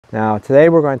Now, today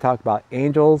we're going to talk about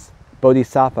angels,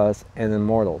 bodhisattvas, and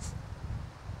immortals.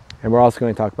 And we're also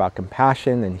going to talk about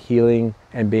compassion and healing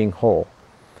and being whole.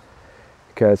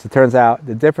 Because it turns out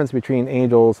the difference between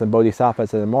angels and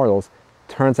bodhisattvas and immortals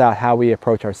turns out how we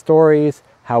approach our stories,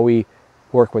 how we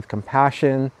work with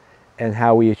compassion, and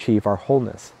how we achieve our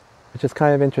wholeness, which is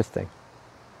kind of interesting.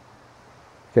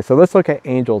 Okay, so let's look at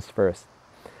angels first.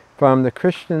 From the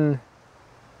Christian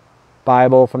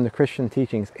Bible, from the Christian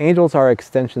teachings, angels are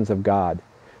extensions of God.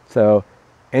 So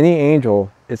any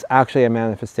angel is actually a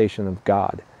manifestation of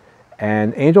God.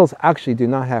 And angels actually do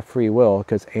not have free will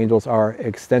because angels are an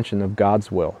extension of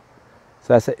God's will.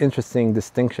 So that's an interesting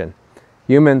distinction.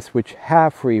 Humans which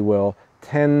have free will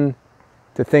tend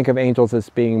to think of angels as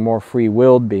being more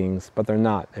free-willed beings, but they're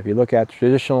not. If you look at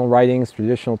traditional writings,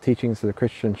 traditional teachings of the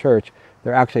Christian church,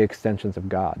 they're actually extensions of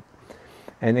God.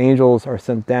 And angels are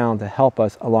sent down to help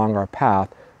us along our path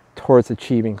towards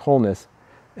achieving wholeness.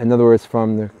 In other words,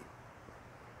 from the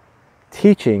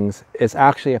teachings, it's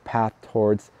actually a path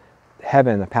towards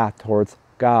heaven, a path towards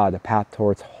God, a path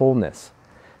towards wholeness.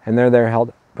 And they're there to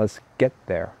help us get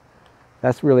there.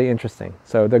 That's really interesting.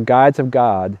 So the guides of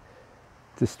God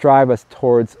to strive us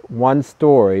towards one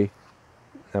story,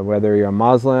 whether you're a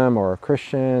Muslim or a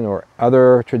Christian or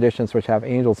other traditions which have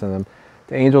angels in them,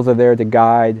 the angels are there to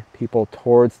guide people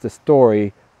towards the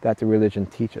story that the religion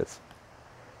teaches.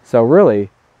 So really,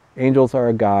 angels are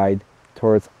a guide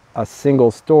towards a single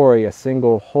story, a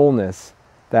single wholeness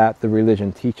that the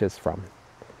religion teaches from.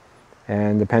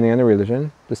 And depending on the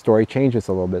religion, the story changes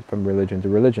a little bit from religion to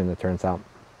religion, it turns out.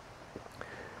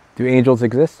 Do angels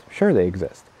exist? Sure, they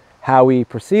exist. How we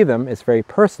perceive them is very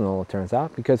personal, it turns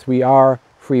out, because we are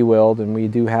free-willed and we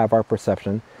do have our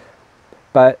perception.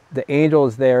 But the angel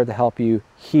is there to help you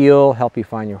heal, help you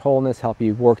find your wholeness, help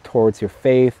you work towards your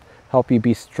faith, help you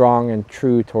be strong and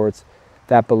true towards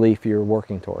that belief you're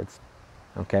working towards.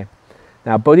 Okay?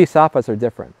 Now, bodhisattvas are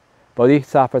different.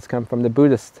 Bodhisattvas come from the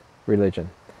Buddhist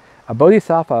religion. A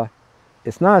bodhisattva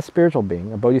is not a spiritual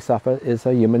being. A bodhisattva is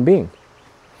a human being.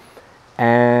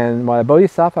 And what a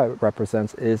bodhisattva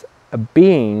represents is a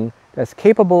being that's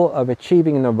capable of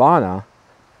achieving nirvana,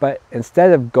 but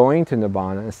instead of going to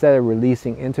nirvana, instead of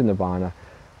releasing into nirvana,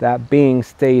 that being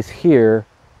stays here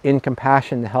in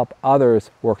compassion to help others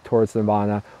work towards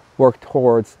nirvana, work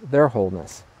towards their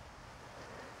wholeness.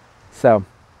 So,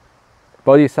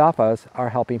 bodhisattvas are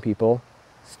helping people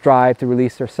strive to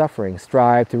release their suffering,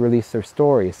 strive to release their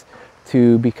stories,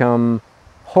 to become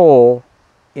whole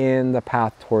in the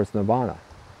path towards nirvana.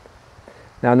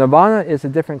 Now, nirvana is a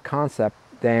different concept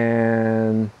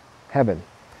than heaven.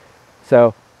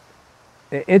 So,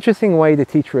 an interesting way to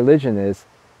teach religion is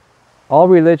all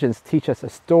religions teach us a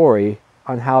story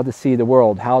on how to see the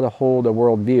world, how to hold a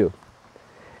worldview.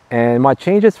 And what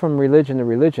changes from religion to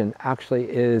religion actually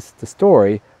is the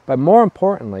story, but more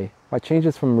importantly, what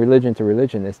changes from religion to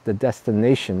religion is the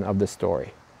destination of the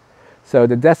story. So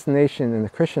the destination in the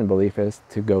Christian belief is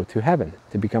to go to heaven,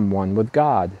 to become one with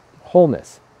God,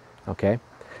 wholeness. Okay?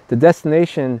 The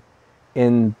destination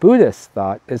in Buddhist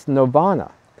thought is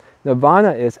nirvana.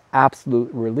 Nirvana is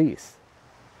absolute release.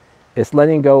 It's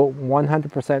letting go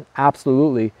 100%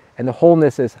 absolutely, and the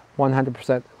wholeness is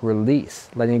 100% release,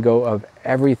 letting go of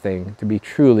everything to be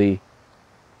truly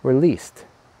released.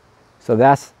 So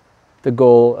that's the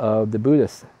goal of the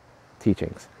Buddhist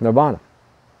teachings, nirvana.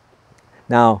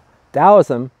 Now,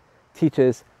 Taoism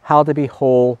teaches how to be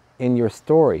whole in your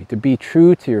story, to be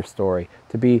true to your story,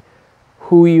 to be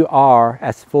who you are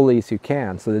as fully as you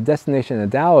can. So the destination of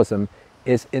Taoism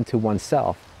is into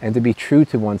oneself, and to be true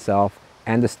to oneself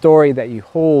and the story that you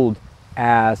hold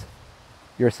as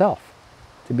yourself.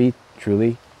 To be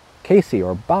truly Casey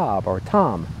or Bob or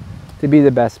Tom, to be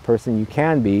the best person you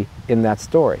can be in that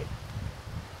story.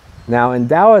 Now, in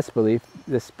Taoist belief,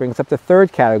 this brings up the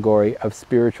third category of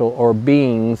spiritual or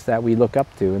beings that we look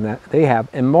up to, and that they have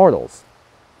immortals.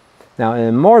 Now,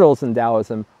 immortals in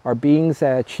Taoism are beings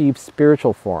that achieve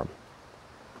spiritual form.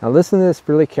 Now, listen to this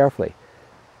really carefully.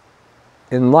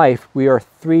 In life, we are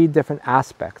three different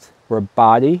aspects. We're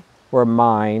body, we're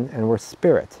mind, and we're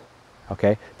spirit.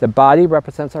 Okay? The body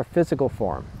represents our physical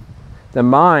form. The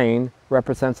mind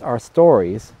represents our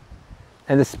stories.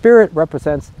 And the spirit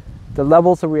represents the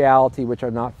levels of reality which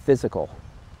are not physical.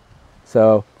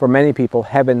 So for many people,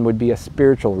 heaven would be a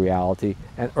spiritual reality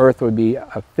and earth would be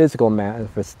a physical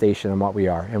manifestation of what we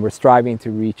are. And we're striving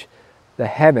to reach the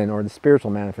heaven or the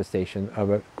spiritual manifestation of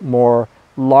a more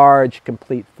large,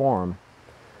 complete form.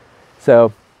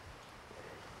 So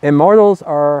immortals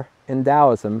are, in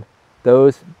Taoism,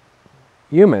 those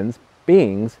humans,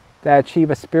 beings, that achieve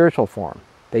a spiritual form.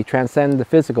 They transcend the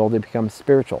physical to become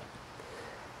spiritual.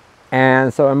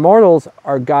 And so immortals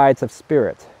are guides of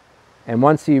spirit. And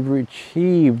once you've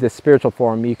achieved the spiritual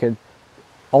form, you can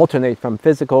alternate from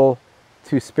physical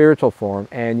to spiritual form,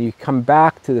 and you come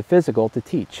back to the physical to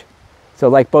teach. So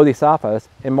like bodhisattvas,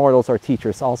 immortals are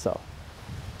teachers also.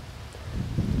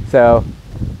 So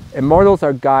immortals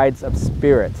are guides of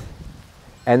spirit,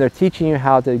 and they're teaching you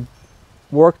how to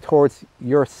work towards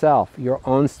yourself, your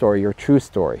own story, your true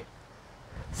story.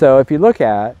 So if you look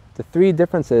at the three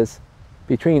differences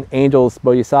between angels,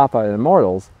 bodhisattva, and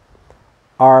immortals,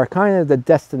 are kind of the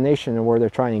destination of where they're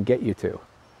trying to get you to.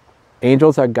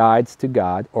 Angels are guides to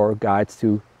God, or guides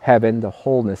to heaven, the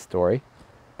wholeness story.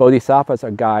 Bodhisattvas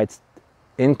are guides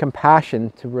in compassion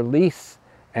to release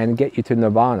and get you to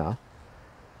nirvana.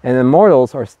 And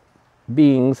immortals are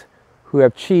beings who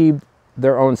have achieved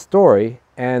their own story,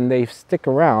 and they stick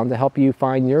around to help you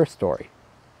find your story.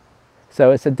 So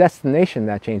it's a destination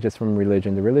that changes from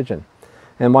religion to religion.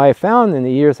 And what I found in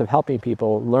the years of helping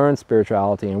people learn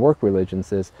spirituality and work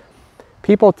religions is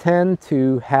people tend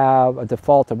to have a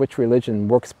default of which religion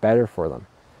works better for them.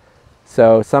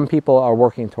 So some people are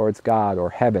working towards God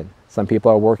or heaven. Some people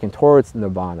are working towards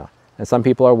nirvana. And some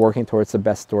people are working towards the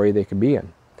best story they could be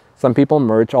in. Some people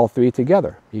merge all three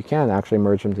together. You can actually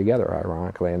merge them together,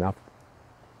 ironically enough.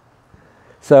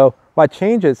 So what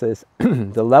changes is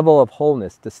the level of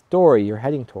wholeness, the story you're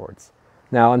heading towards.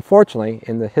 Now, unfortunately,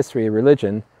 in the history of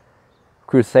religion,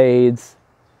 crusades,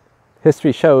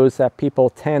 history shows that people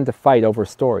tend to fight over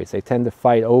stories. They tend to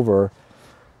fight over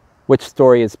which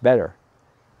story is better.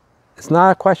 It's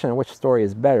not a question of which story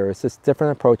is better. It's just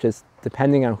different approaches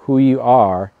depending on who you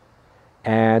are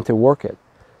and to work it.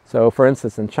 So, for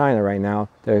instance, in China right now,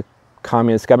 the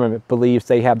communist government believes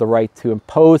they have the right to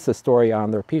impose the story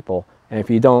on their people. And if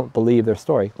you don't believe their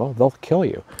story, well, they'll kill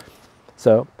you.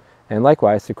 So, and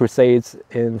likewise, the Crusades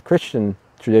in Christian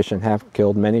tradition have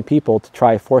killed many people to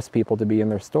try to force people to be in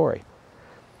their story.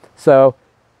 So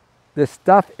this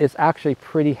stuff is actually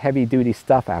pretty heavy-duty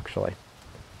stuff, actually.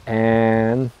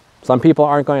 And some people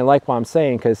aren't going to like what I'm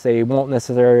saying because they won't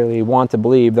necessarily want to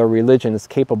believe their religion is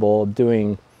capable of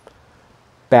doing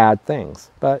bad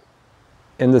things. But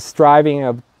in the striving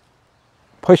of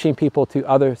pushing people to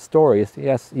other stories,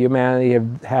 yes, humanity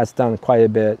has done quite a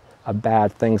bit of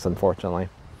bad things, unfortunately.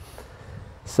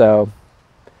 So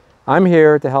I'm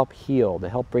here to help heal, to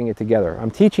help bring it together.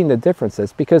 I'm teaching the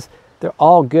differences because they're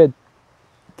all good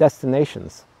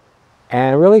destinations.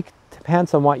 And it really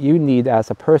depends on what you need as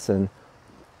a person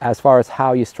as far as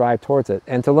how you strive towards it.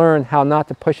 And to learn how not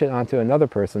to push it onto another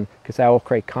person because that will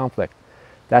create conflict.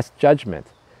 That's judgment.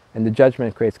 And the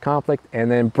judgment creates conflict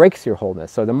and then breaks your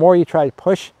wholeness. So the more you try to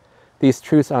push these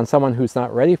truths on someone who's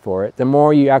not ready for it, the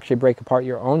more you actually break apart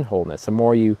your own wholeness, the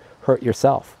more you hurt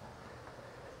yourself.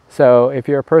 So if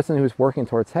you're a person who's working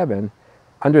towards heaven,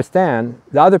 understand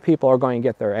the other people are going to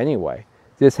get there anyway.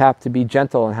 You just have to be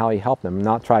gentle in how you help them,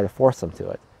 not try to force them to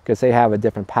it, because they have a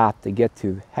different path to get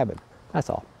to heaven. That's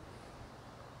all.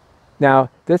 Now,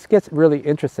 this gets really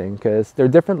interesting because there are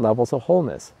different levels of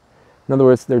wholeness. In other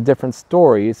words, there are different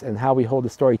stories, and how we hold the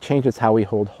story changes how we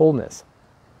hold wholeness.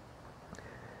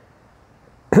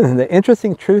 The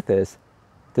interesting truth is,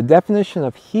 the definition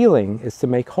of healing is to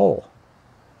make whole.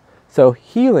 So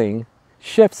healing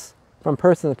shifts from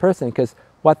person to person because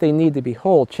what they need to be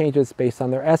whole changes based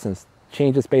on their essence,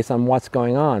 changes based on what's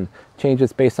going on,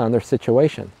 changes based on their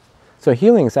situation. So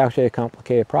healing is actually a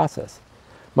complicated process.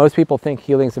 Most people think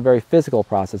healing is a very physical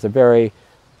process, a very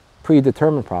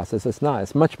predetermined process. It's not.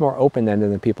 It's much more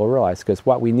open-ended than people realize because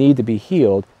what we need to be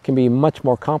healed can be much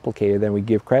more complicated than we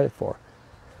give credit for.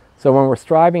 So when we're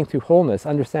striving to wholeness,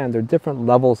 understand there are different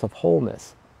levels of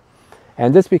wholeness.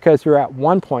 And just because you're at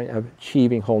one point of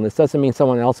achieving wholeness doesn't mean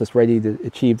someone else is ready to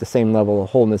achieve the same level of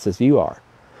wholeness as you are.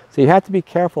 So you have to be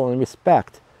careful and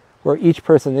respect where each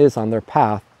person is on their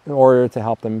path in order to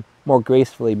help them more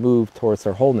gracefully move towards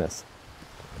their wholeness.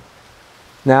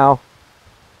 Now,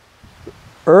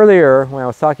 earlier when I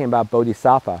was talking about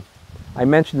Bodhisattva, I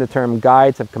mentioned the term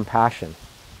guides of compassion.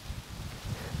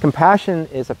 Compassion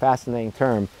is a fascinating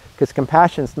term because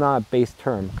compassion is not a base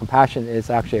term. Compassion is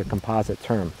actually a composite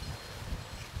term.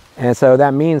 And so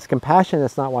that means compassion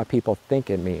is not what people think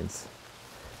it means.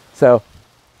 So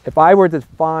if I were to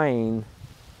define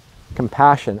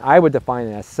compassion, I would define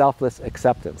it as selfless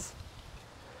acceptance.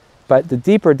 But the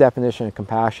deeper definition of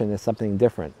compassion is something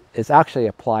different. It's actually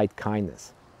applied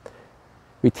kindness.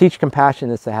 We teach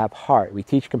compassion is to have heart. We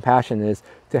teach compassion is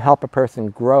to help a person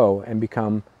grow and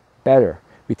become better.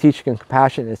 We teach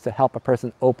compassion is to help a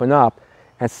person open up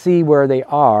and see where they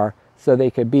are so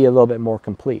they could be a little bit more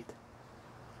complete.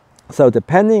 So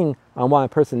depending on what a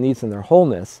person needs in their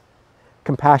wholeness,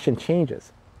 compassion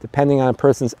changes. depending on a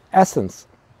person's essence,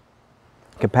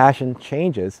 compassion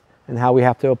changes and how we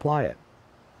have to apply it.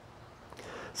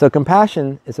 So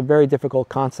compassion is a very difficult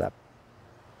concept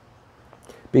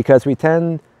because we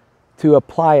tend to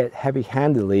apply it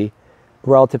heavy-handedly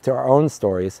relative to our own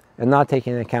stories and not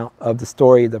taking account of the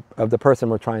story of the person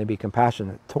we're trying to be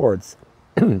compassionate towards.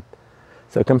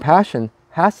 So compassion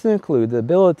has to include the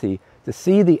ability to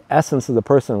see the essence of the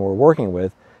person we're working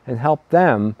with and help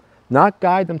them, not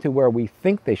guide them to where we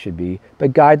think they should be,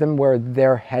 but guide them where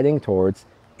they're heading towards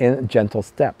in gentle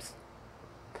steps.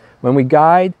 When we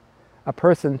guide a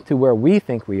person to where we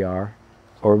think we are,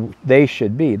 or they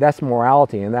should be, that's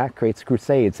morality, and that creates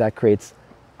crusades, that creates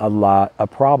a lot of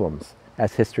problems,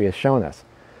 as history has shown us.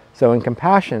 So in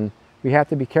compassion, we have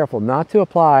to be careful not to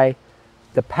apply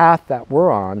the path that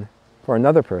we're on for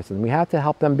another person. We have to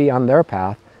help them be on their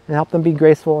path and help them be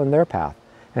graceful in their path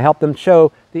and help them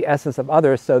show the essence of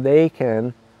others so they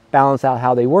can balance out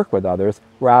how they work with others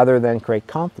rather than create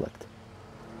conflict.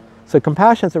 So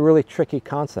compassion is a really tricky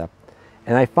concept,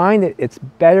 and I find that it's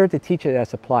better to teach it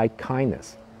as applied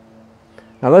kindness.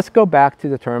 Now let's go back to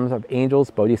the terms of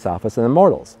angels, bodhisattvas, and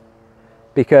immortals,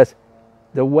 because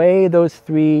the way those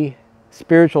three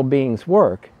spiritual beings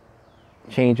work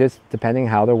changes depending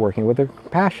how they're working with their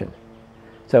compassion.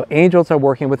 So angels are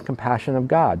working with compassion of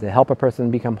God to help a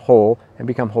person become whole and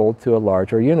become whole to a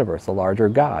larger universe, a larger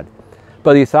God.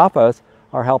 Bodhisattvas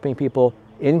are helping people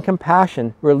in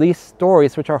compassion release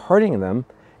stories which are hurting them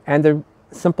and to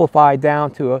simplify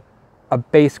down to a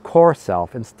base core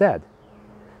self instead.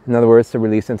 In other words, to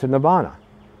release into nirvana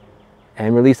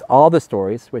and release all the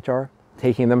stories which are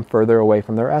taking them further away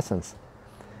from their essence.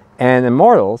 And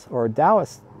immortals, or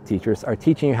Taoist teachers, are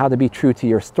teaching you how to be true to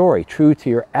your story, true to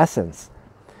your essence,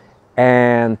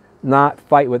 and not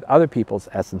fight with other people's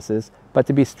essences, but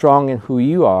to be strong in who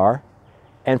you are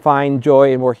and find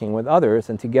joy in working with others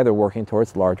and together working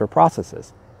towards larger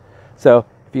processes. So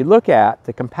if you look at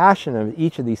the compassion of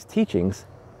each of these teachings,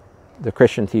 the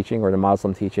Christian teaching or the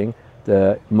Muslim teaching,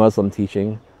 the Muslim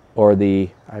teaching, or the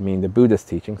Buddhist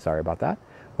teaching, sorry about that,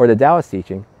 or the Taoist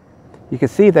teaching, you can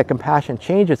see that compassion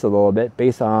changes a little bit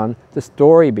based on the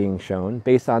story being shown,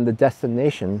 based on the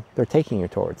destination they're taking you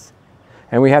towards.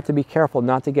 And we have to be careful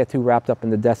not to get too wrapped up in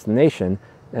the destination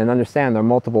and understand there are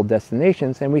multiple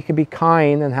destinations, and we can be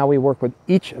kind in how we work with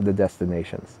each of the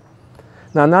destinations.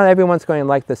 Now, not everyone's going to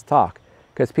like this talk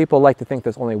because people like to think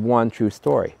there's only one true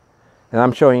story. And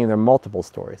I'm showing you there are multiple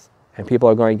stories. And people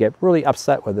are going to get really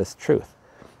upset with this truth.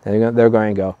 And they're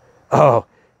going to go, oh,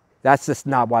 that's just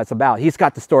not what it's about. He's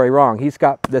got the story wrong. He's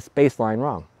got this baseline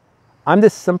wrong. I'm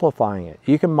just simplifying it.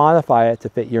 You can modify it to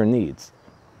fit your needs.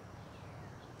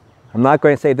 I'm not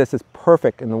going to say this is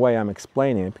perfect in the way I'm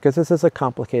explaining it because this is a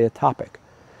complicated topic.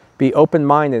 Be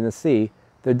open-minded and see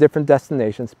there are different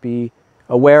destinations. Be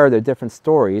aware of their different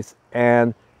stories,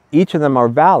 and each of them are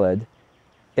valid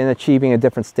in achieving a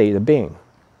different state of being.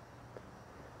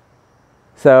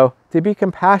 So to be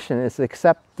compassionate is to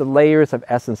accept the layers of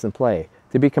essence in play.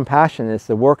 To be compassionate is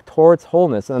to work towards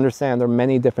wholeness and understand there are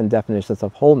many different definitions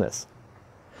of wholeness.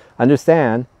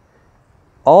 Understand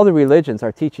all the religions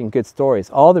are teaching good stories.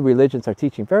 All the religions are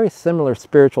teaching very similar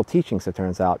spiritual teachings, it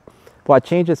turns out. What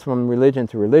changes from religion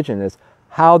to religion is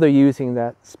how they're using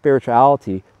that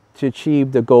spirituality to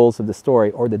achieve the goals of the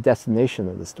story or the destination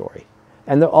of the story.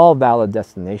 And they're all valid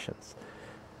destinations.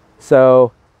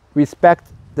 So respect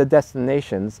the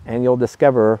destinations and you'll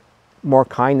discover more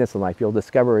kindness in life. You'll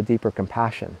discover a deeper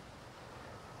compassion.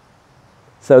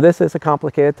 So this is a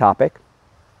complicated topic.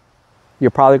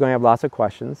 You're probably going to have lots of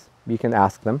questions. You can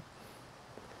ask them.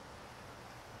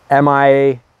 Am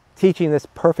I teaching this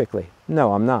perfectly?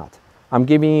 No, I'm not. I'm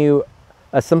giving you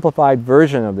a simplified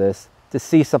version of this to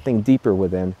see something deeper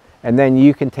within, and then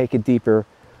you can take it deeper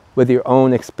with your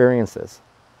own experiences.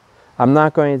 I'm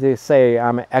not going to say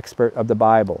I'm an expert of the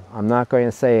Bible. I'm not going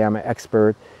to say I'm an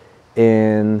expert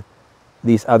in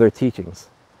these other teachings.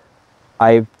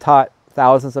 I've taught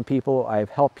thousands of people. I've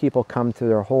helped people come to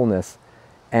their wholeness.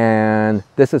 And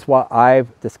this is what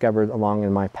I've discovered along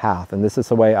in my path. And this is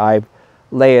the way I've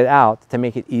laid it out to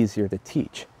make it easier to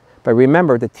teach. But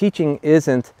remember, the teaching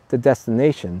isn't the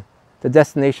destination. The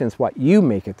destination is what you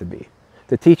make it to be.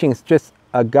 The teaching is just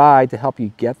a guide to help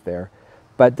you get there.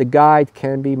 But the guide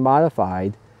can be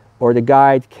modified, or the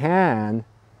guide can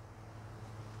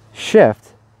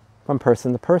shift from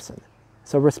person to person.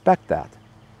 So respect that.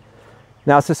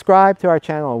 Now subscribe to our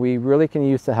channel. We really can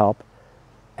use the help.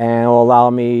 And it will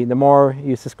allow me, the more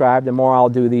you subscribe, the more I'll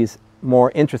do these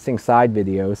more interesting side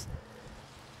videos.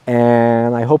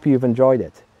 And I hope you've enjoyed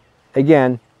it.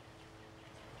 Again,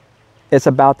 it's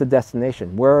about the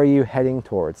destination. Where are you heading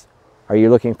towards? Are you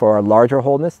looking for a larger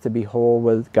wholeness to be whole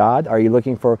with God? Are you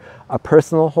looking for a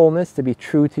personal wholeness to be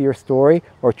true to your story,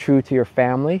 or true to your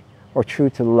family, or true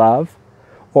to love?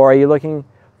 Or are you looking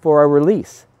for a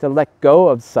release, to let go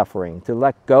of suffering, to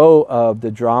let go of the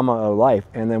drama of life,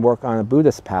 and then work on a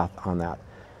Buddhist path on that?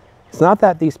 It's not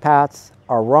that these paths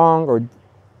are wrong or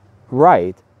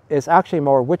right. It's actually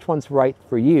more which one's right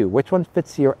for you, which one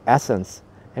fits your essence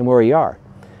and where you are.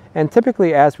 And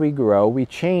typically as we grow, we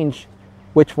change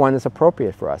which one is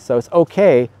appropriate for us. So it's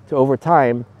okay to, over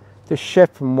time, to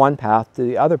shift from one path to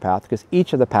the other path, because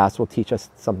each of the paths will teach us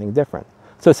something different.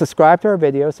 So subscribe to our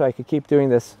video so I can keep doing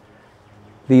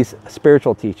these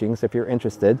spiritual teachings. If you're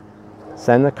interested,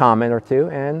 send a comment or two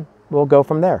and we'll go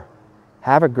from there.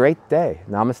 Have a great day.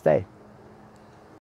 Namaste.